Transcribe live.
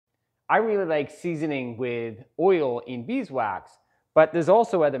I really like seasoning with oil in beeswax, but there's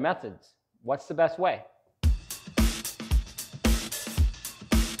also other methods. What's the best way?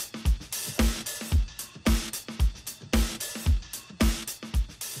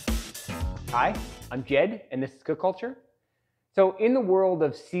 Hi, I'm Jed, and this is Cook Culture. So in the world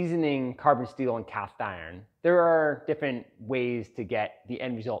of seasoning carbon steel and cast iron, there are different ways to get the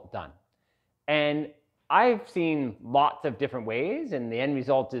end result done. And I've seen lots of different ways, and the end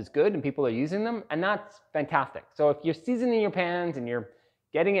result is good, and people are using them, and that's fantastic. So if you're seasoning your pans and you're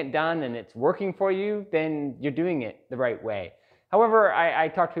getting it done and it's working for you, then you're doing it the right way. However, I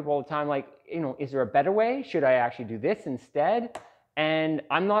talk to people all the time like, is there a better way? Should I actually do this instead? And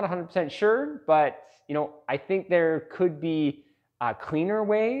I'm not 100% sure, but I think there could be cleaner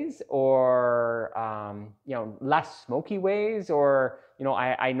ways, or less smoky ways, or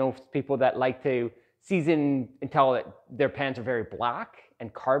I know people that like to season until their pans are very black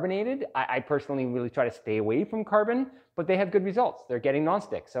and carbonated. I personally really try to stay away from carbon, but they have good results. They're getting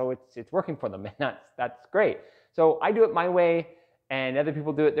nonstick, so it's working for them, and that's great. So I do it my way, and other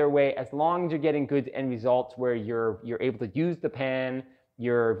people do it their way. As long as you're getting good end results where you're able to use the pan,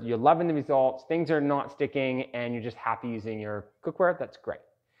 you're loving the results, things are not sticking, and you're just happy using your cookware, that's great.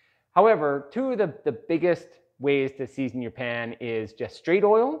 However, two of the biggest ways to season your pan is just straight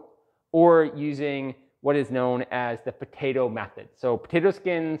oil, or using what is known as the potato method. So potato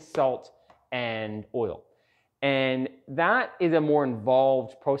skins, salt, and oil. And that is a more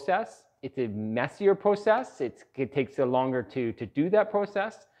involved process. It's a messier process. It takes a longer to do that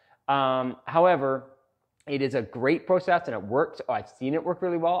process. However, it is a great process and it works. I've seen it work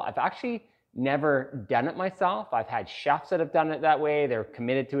really well. I've actually never done it myself. I've had chefs that have done it that way. They're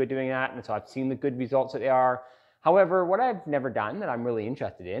committed to it doing that, and so I've seen the good results that they are. However, what I've never done that I'm really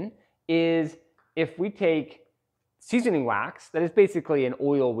interested in is if we take seasoning wax, that is basically an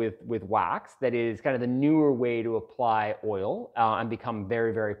oil with wax, that is kind of the newer way to apply oil and become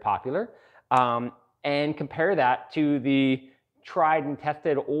very, very popular, and compare that to the tried and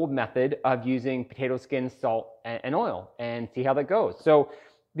tested old method of using potato skins, salt, and oil, and see how that goes. So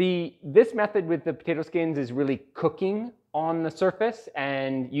this method with the potato skins is really cooking on the surface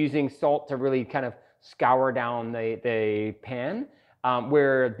and using salt to really kind of scour down the pan,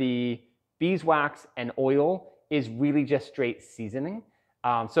 where the beeswax and oil is really just straight seasoning.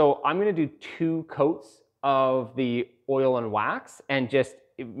 So I'm gonna do 2 coats of the oil and wax, and just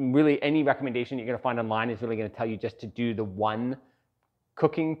really any recommendation you're gonna find online is really gonna tell you just to do the 1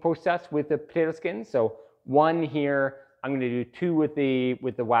 cooking process with the potato skins. So 1 here, I'm gonna do 2 with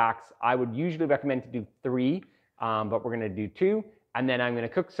the wax. I would usually recommend to do 3, but we're gonna do 2. And then I'm gonna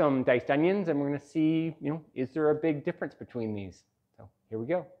cook some diced onions, and we're gonna see, is there a big difference between these? So here we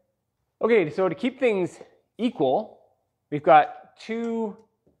go. Okay, so to keep things equal, we've got 2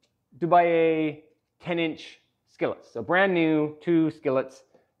 Dubai 10-inch skillets. So brand new, 2 skillets.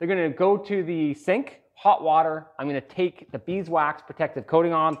 They're gonna go to the sink, hot water. I'm gonna take the beeswax protective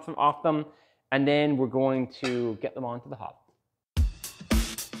coating off them, and then we're going to get them onto the hob.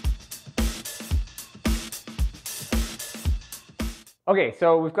 Okay,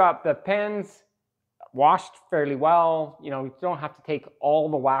 so we've got the pans washed fairly well. You don't have to take all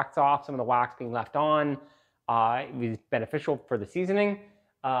the wax off. Some of the wax being left on is beneficial for the seasoning,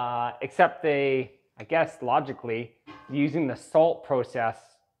 except I guess logically, using the salt process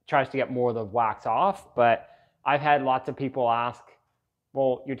tries to get more of the wax off. But I've had lots of people ask,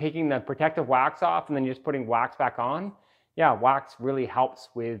 well, you're taking the protective wax off and then you're just putting wax back on. Yeah, wax really helps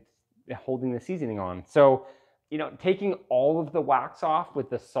with holding the seasoning on. So, taking all of the wax off with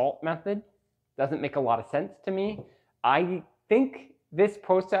the salt method doesn't make a lot of sense to me. I think this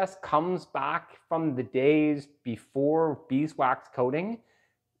process comes back from the days before beeswax coating.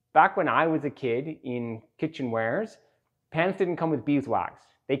 Back when I was a kid in kitchenwares, pans didn't come with beeswax.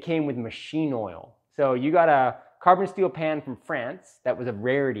 They came with machine oil. So you got a carbon steel pan from France that was a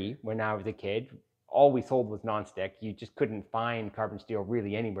rarity when I was a kid. All we sold was nonstick. You just couldn't find carbon steel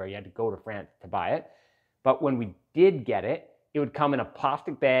really anywhere. You had to go to France to buy it. But when we did get it, it would come in a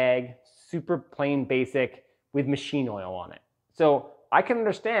plastic bag, super plain basic, with machine oil on it. So I can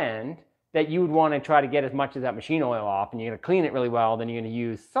understand that you would want to try to get as much of that machine oil off, and you're going to clean it really well, then you're going to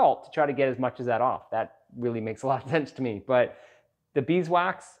use salt to try to get as much of that off. That really makes a lot of sense to me. But the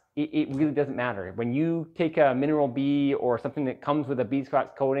beeswax, it really doesn't matter. When you take a mineral bee or something that comes with a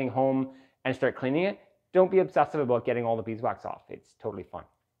beeswax coating home and start cleaning it, don't be obsessive about getting all the beeswax off. It's totally fine.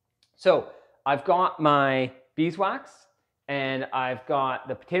 So I've got my beeswax, and I've got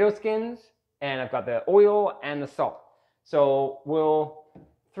the potato skins, and I've got the oil and the salt. So we'll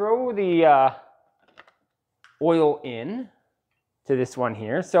throw the oil in, to this one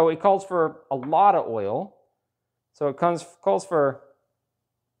here. So it calls for a lot of oil. So it calls for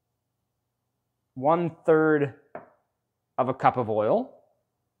 1/3 of a cup of oil.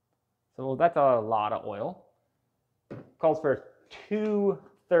 So that's a lot of oil. It calls for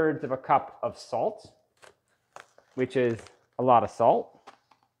 2/3 of a cup of salt, which is a lot of salt.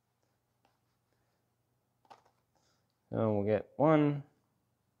 So we'll get 1,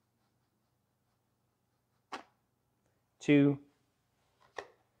 2,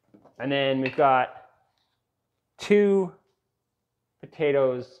 and then we've got 2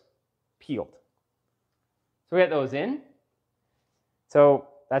 potatoes peeled. So we get those in. So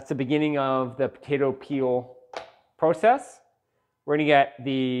that's the beginning of the potato peel process. We're going to get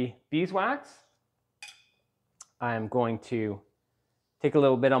the beeswax. I'm going to take a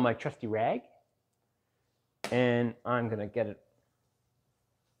little bit on my trusty rag, and I'm going to get it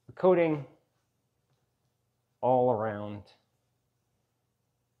a coating all around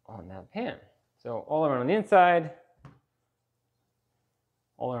on that pan. So all around on the inside,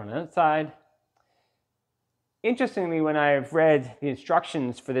 all around the outside. Interestingly, when I've read the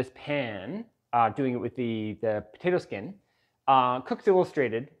instructions for this pan, doing it with the potato skin, Cooks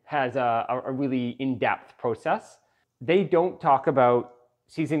Illustrated has a really in-depth process. They don't talk about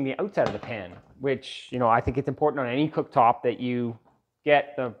seasoning the outside of the pan, which, you know, I think it's important on any cooktop that you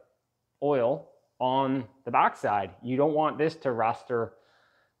get the oil on the backside. You don't want this to rust or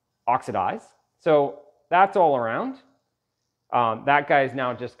oxidize. So that's all around. That guy is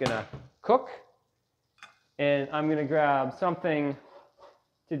now just gonna cook. And I'm gonna grab something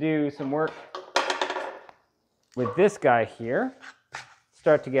to do some work with this guy here.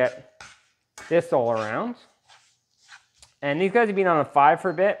 Start to get this all around. And these guys have been on a 5 for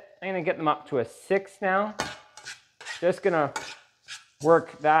a bit. I'm gonna get them up to a 6 now. Just gonna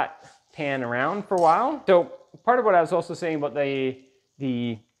work that pan around for a while. So part of what I was also saying about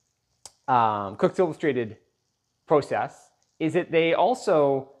the Cooks Illustrated process is that they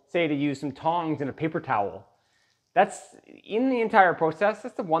also say to use some tongs and a paper towel. That's in the entire process.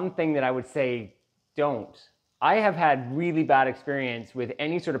 That's the one thing that I would say don't. I have had really bad experience with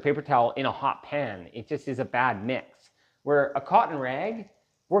any sort of paper towel in a hot pan. It just is a bad mix. Where a cotton rag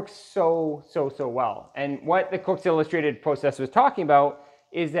works so well. And what the Cooks Illustrated process was talking about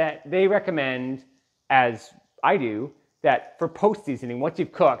is that they recommend, as I do, that for post-seasoning, once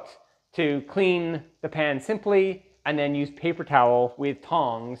you've cooked, to clean the pan simply and then use paper towel with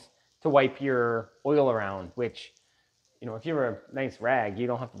tongs to wipe your oil around, which, you know, if you have a nice rag, you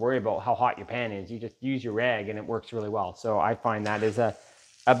don't have to worry about how hot your pan is. You just use your rag and it works really well. So I find that is a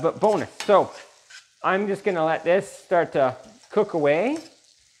bonus. So I'm just gonna let this start to cook away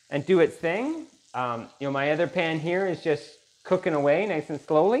and do its thing. You know, my other pan here is just cooking away nice and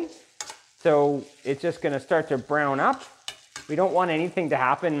slowly. So it's just gonna start to brown up. We don't want anything to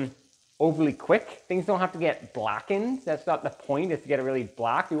happen overly quick. Things don't have to get blackened. That's not the point, is to get it really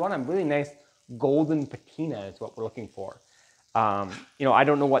black. We want a really nice golden patina is what we're looking for. You know, I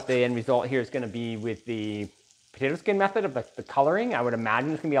don't know what the end result here is gonna be with the potato skin method of the coloring. I would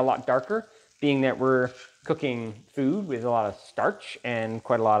imagine it's gonna be a lot darker, being that we're cooking food with a lot of starch and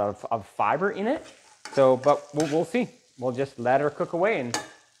quite a lot of fiber in it. So, but we'll see. We'll just let her cook away and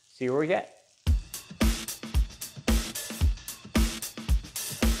see where we get.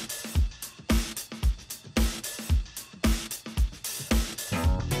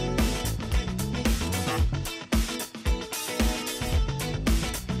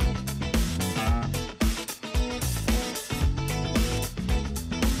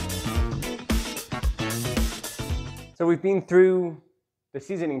 So we've been through the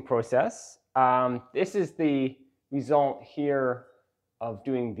seasoning process. This is the result here of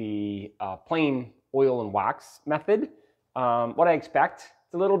doing the plain oil and wax method. What I expect,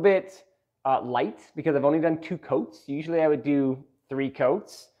 it's a little bit light because I've only done 2 coats. Usually I would do 3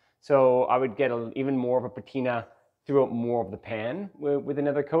 coats. So I would get even more of a patina throughout more of the pan with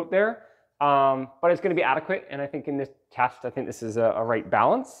another coat there. But it's gonna be adequate. And I think in this test, I think this is a right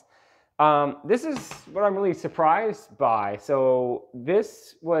balance. This is what I'm really surprised by. So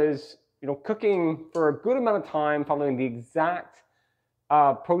this was, you know, cooking for a good amount of time, following the exact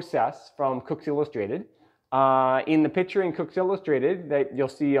process from Cooks Illustrated. In the picture in Cooks Illustrated that you'll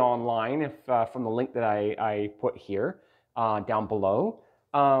see online, if from the link that I put here down below,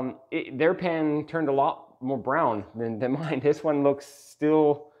 their pan turned a lot more brown than mine. This one looks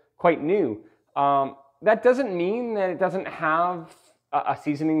still quite new. That doesn't mean that it doesn't have a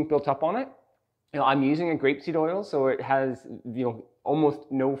seasoning built up on it. You know, I'm using a grapeseed oil, so it has, you know, almost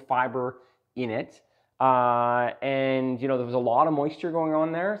no fiber in it. And, you know, there was a lot of moisture going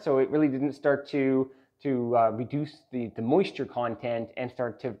on there, so it really didn't start to reduce the moisture content and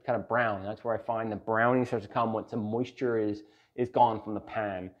start to kind of brown. That's where I find the browning starts to come once the moisture is gone from the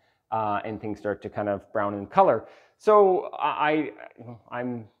pan, and things start to kind of brown in color. So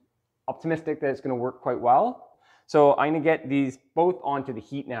I'm optimistic that it's going to work quite well. So I'm going to get these both onto the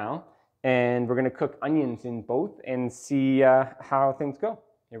heat now, and we're going to cook onions in both and see how things go.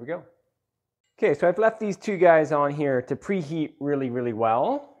 Here we go. Okay, so I've left these two guys on here to preheat really, really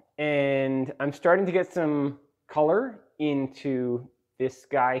well. And I'm starting to get some color into this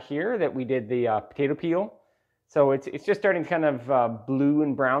guy here that we did the potato peel. So it's just starting to kind of blue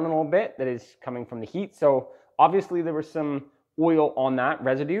and brown a little bit. That is coming from the heat. So obviously there was some oil on that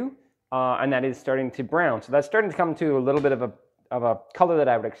residue, and that is starting to brown. So that's starting to come to a little bit of a color that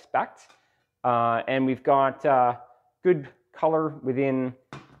I would expect. And we've got good color within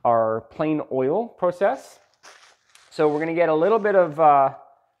our plain oil process. So we're going to get a little bit of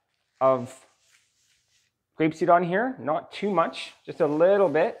grapeseed on here, not too much, just a little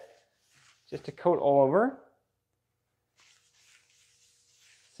bit, just to coat all over.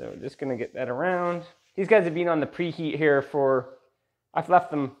 So just gonna get that around. These guys have been on the preheat here for, I've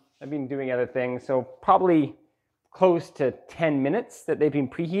left them, I've been doing other things, so probably close to 10 minutes that they've been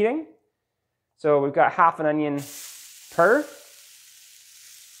preheating. So we've got half an onion per.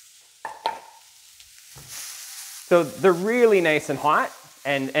 So they're really nice and hot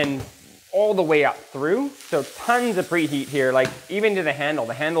and all the way up through. So tons of preheat here, like even to the handle.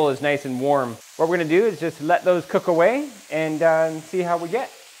 The handle is nice and warm. What we're gonna do is just let those cook away and see how we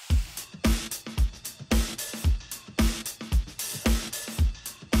get.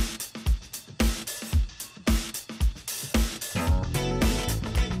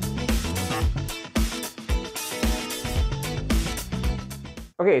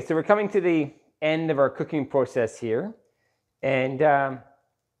 Okay, so we're coming to the end of our cooking process here. And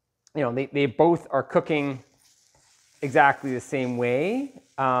you know, they both are cooking exactly the same way.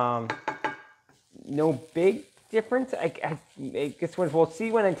 No big difference. I guess we'll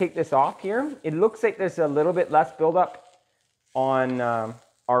see when I take this off here. It looks like there's a little bit less buildup on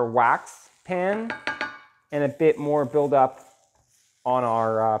our wax pan and a bit more buildup on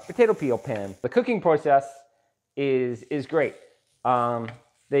our potato peel pan. The cooking process is great.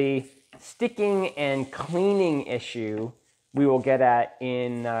 The sticking and cleaning issue we will get at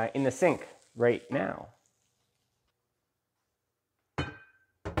in the sink right now.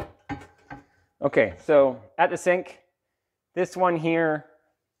 Okay, so at the sink, this one here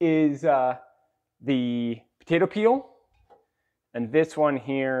is the potato peel, and this one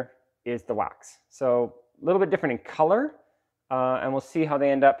here is the wax. So a little bit different in color, and we'll see how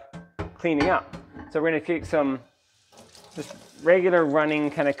they end up cleaning up. So we're gonna take some just regular running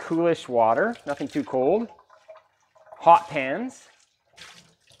kind of coolish water, nothing too cold. Hot pans.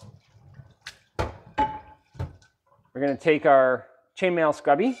 We're going to take our chainmail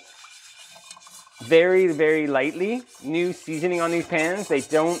scrubby, very, very lightly. New seasoning on these pans. They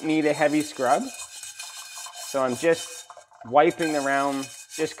don't need a heavy scrub. So I'm just wiping around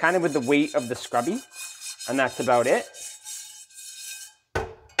just kind of with the weight of the scrubby, and that's about it.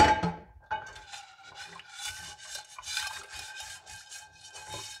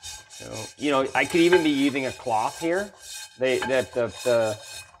 So, you know, I could even be using a cloth here. The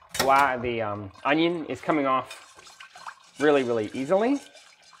onion is coming off really, really easily.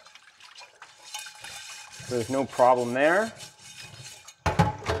 So there's no problem there.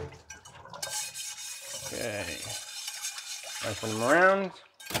 Okay. Wiping them around.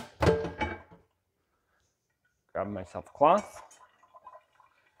 Grab myself a cloth.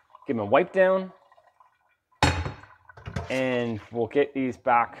 Give them a wipe down. And we'll get these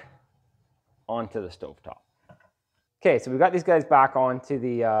back onto the stovetop. Okay, so we've got these guys back onto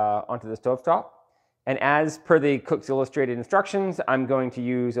the stovetop, and as per the Cook's Illustrated instructions, I'm going to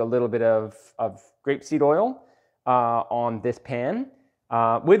use a little bit of grapeseed oil on this pan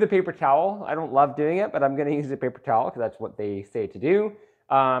with a paper towel. I don't love doing it, but I'm going to use a paper towel because that's what they say to do.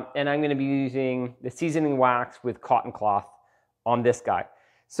 And I'm going to be using the seasoning wax with cotton cloth on this guy.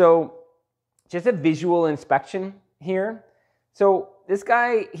 So just a visual inspection here. So this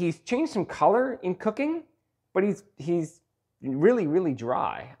guy, he's changed some color in cooking, but he's really, really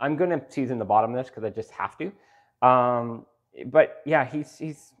dry. I'm going to season the bottom of this because I just have to. But yeah,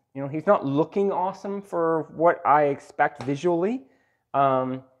 he's not looking awesome for what I expect visually.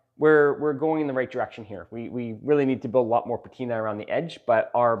 We're going in the right direction here. We really need to build a lot more patina around the edge, but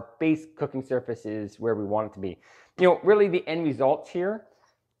our base cooking surface is where we want it to be. You know, really the end results here,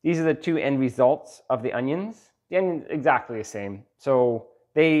 these are the two end results of the onions. The onions exactly the same. So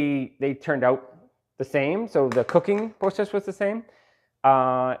they turned out the same. So the cooking process was the same.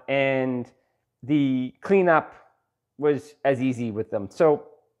 And the cleanup was as easy with them. So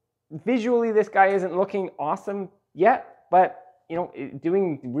visually, this guy isn't looking awesome yet, but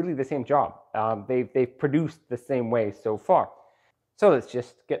doing really the same job. They've produced the same way so far. So let's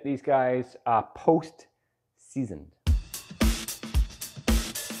just get these guys post-seasoned.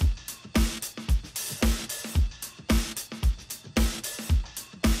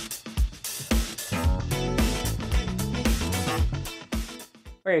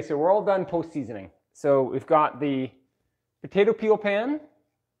 Okay, so we're all done post-seasoning. So we've got the potato peel pan,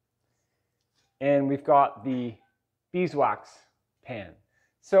 and we've got the beeswax pan.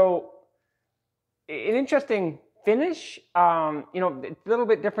 So an interesting finish, it's a little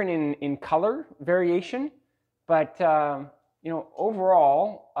bit different in color variation, but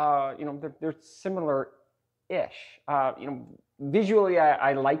overall, they're similar-ish. Visually,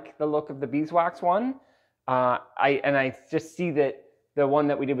 I like the look of the beeswax one. I just see that the one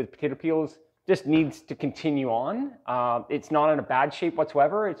that we did with potato peels just needs to continue on. It's not in a bad shape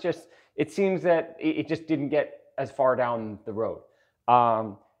whatsoever. It seems that it just didn't get as far down the road.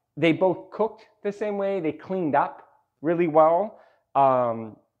 They both cooked the same way. They cleaned up really well.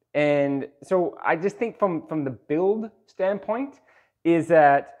 And so I just think from the build standpoint is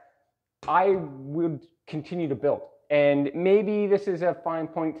that I would continue to build. And maybe this is a fine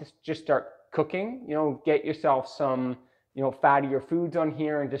point to just start cooking. Get yourself some fattier foods on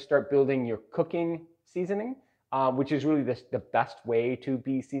here and just start building your cooking seasoning, which is really the best way to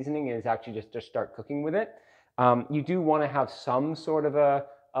be seasoning, is actually just to start cooking with it. You do want to have some sort of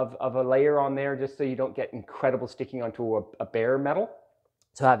a layer on there just so you don't get incredible sticking onto a bare metal.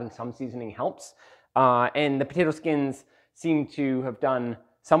 So having some seasoning helps. And the potato skins seem to have done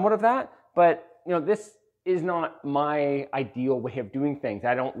somewhat of that, but this is not my ideal way of doing things.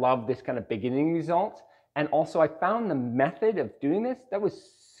 I don't love this kind of beginning result. And also I found the method of doing this, that was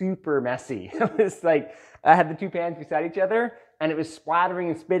super messy. It was like, I had the two pans beside each other and it was splattering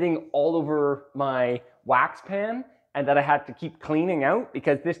and spitting all over my wax pan, and that I had to keep cleaning out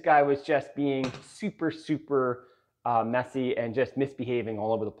because this guy was just being super messy and just misbehaving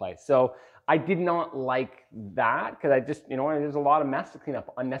all over the place. So I did not like that because I just, there's a lot of mess to clean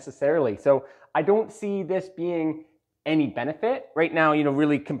up unnecessarily. So I don't see this being any benefit right now,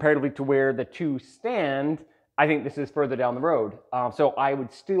 really comparatively to where the two stand. I think this is further down the road. So I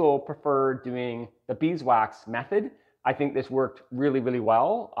would still prefer doing the beeswax method. I think this worked really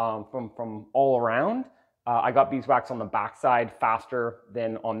well from all around. I got beeswax on the backside faster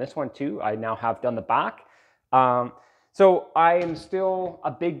than on this one too. I now have done the back. So I am still a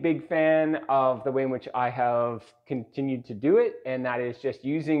big fan of the way in which I have continued to do it, and that is just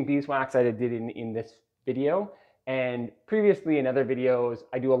using beeswax that I did in this video. And previously in other videos,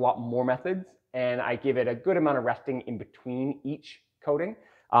 I do a lot more methods, and I give it a good amount of resting in between each coating.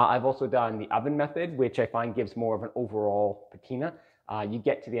 I've also done the oven method, which I find gives more of an overall patina. You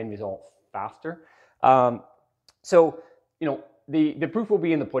get to the end result faster. So, the proof will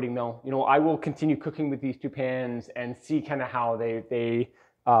be in the pudding though. I will continue cooking with these two pans and see kind of how they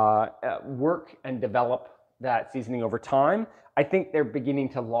work and develop that seasoning over time. I think they're beginning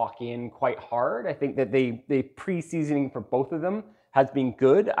to lock in quite hard. I think that the pre-seasoning for both of them has been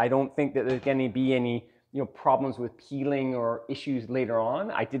good. I don't think that there's going to be any problems with peeling or issues later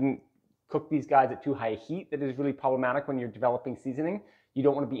on. I didn't cook these guys at too high a heat. That is really problematic when you're developing seasoning. You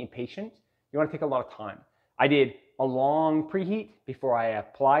don't want to be impatient. You want to take a lot of time. I did a long preheat before I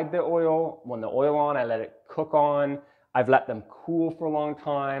applied the oil. When the oil on, I let it cook on. I've let them cool for a long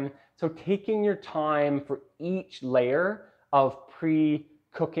time. So taking your time for each layer of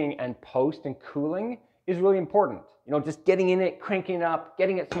pre-cooking and post and cooling is really important. Just getting in it, cranking it up,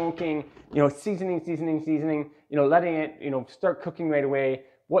 getting it smoking, seasoning, letting it, start cooking right away.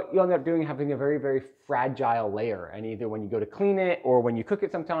 What you'll end up doing, having a very fragile layer. And either when you go to clean it or when you cook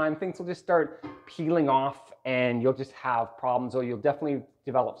it sometime, things will just start peeling off and you'll just have problems, or you'll definitely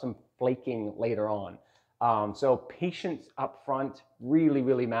develop some flaking later on. So patience up front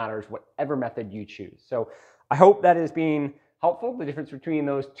really matters, whatever method you choose. So I hope that is being helpful, the difference between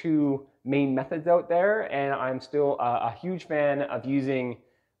those two main methods out there. And I'm still a huge fan of using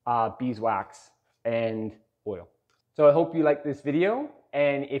beeswax and oil. So I hope you like this video.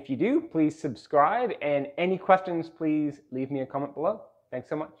 And if you do, please subscribe. And any questions, please leave me a comment below. Thanks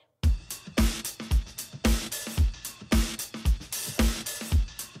so much.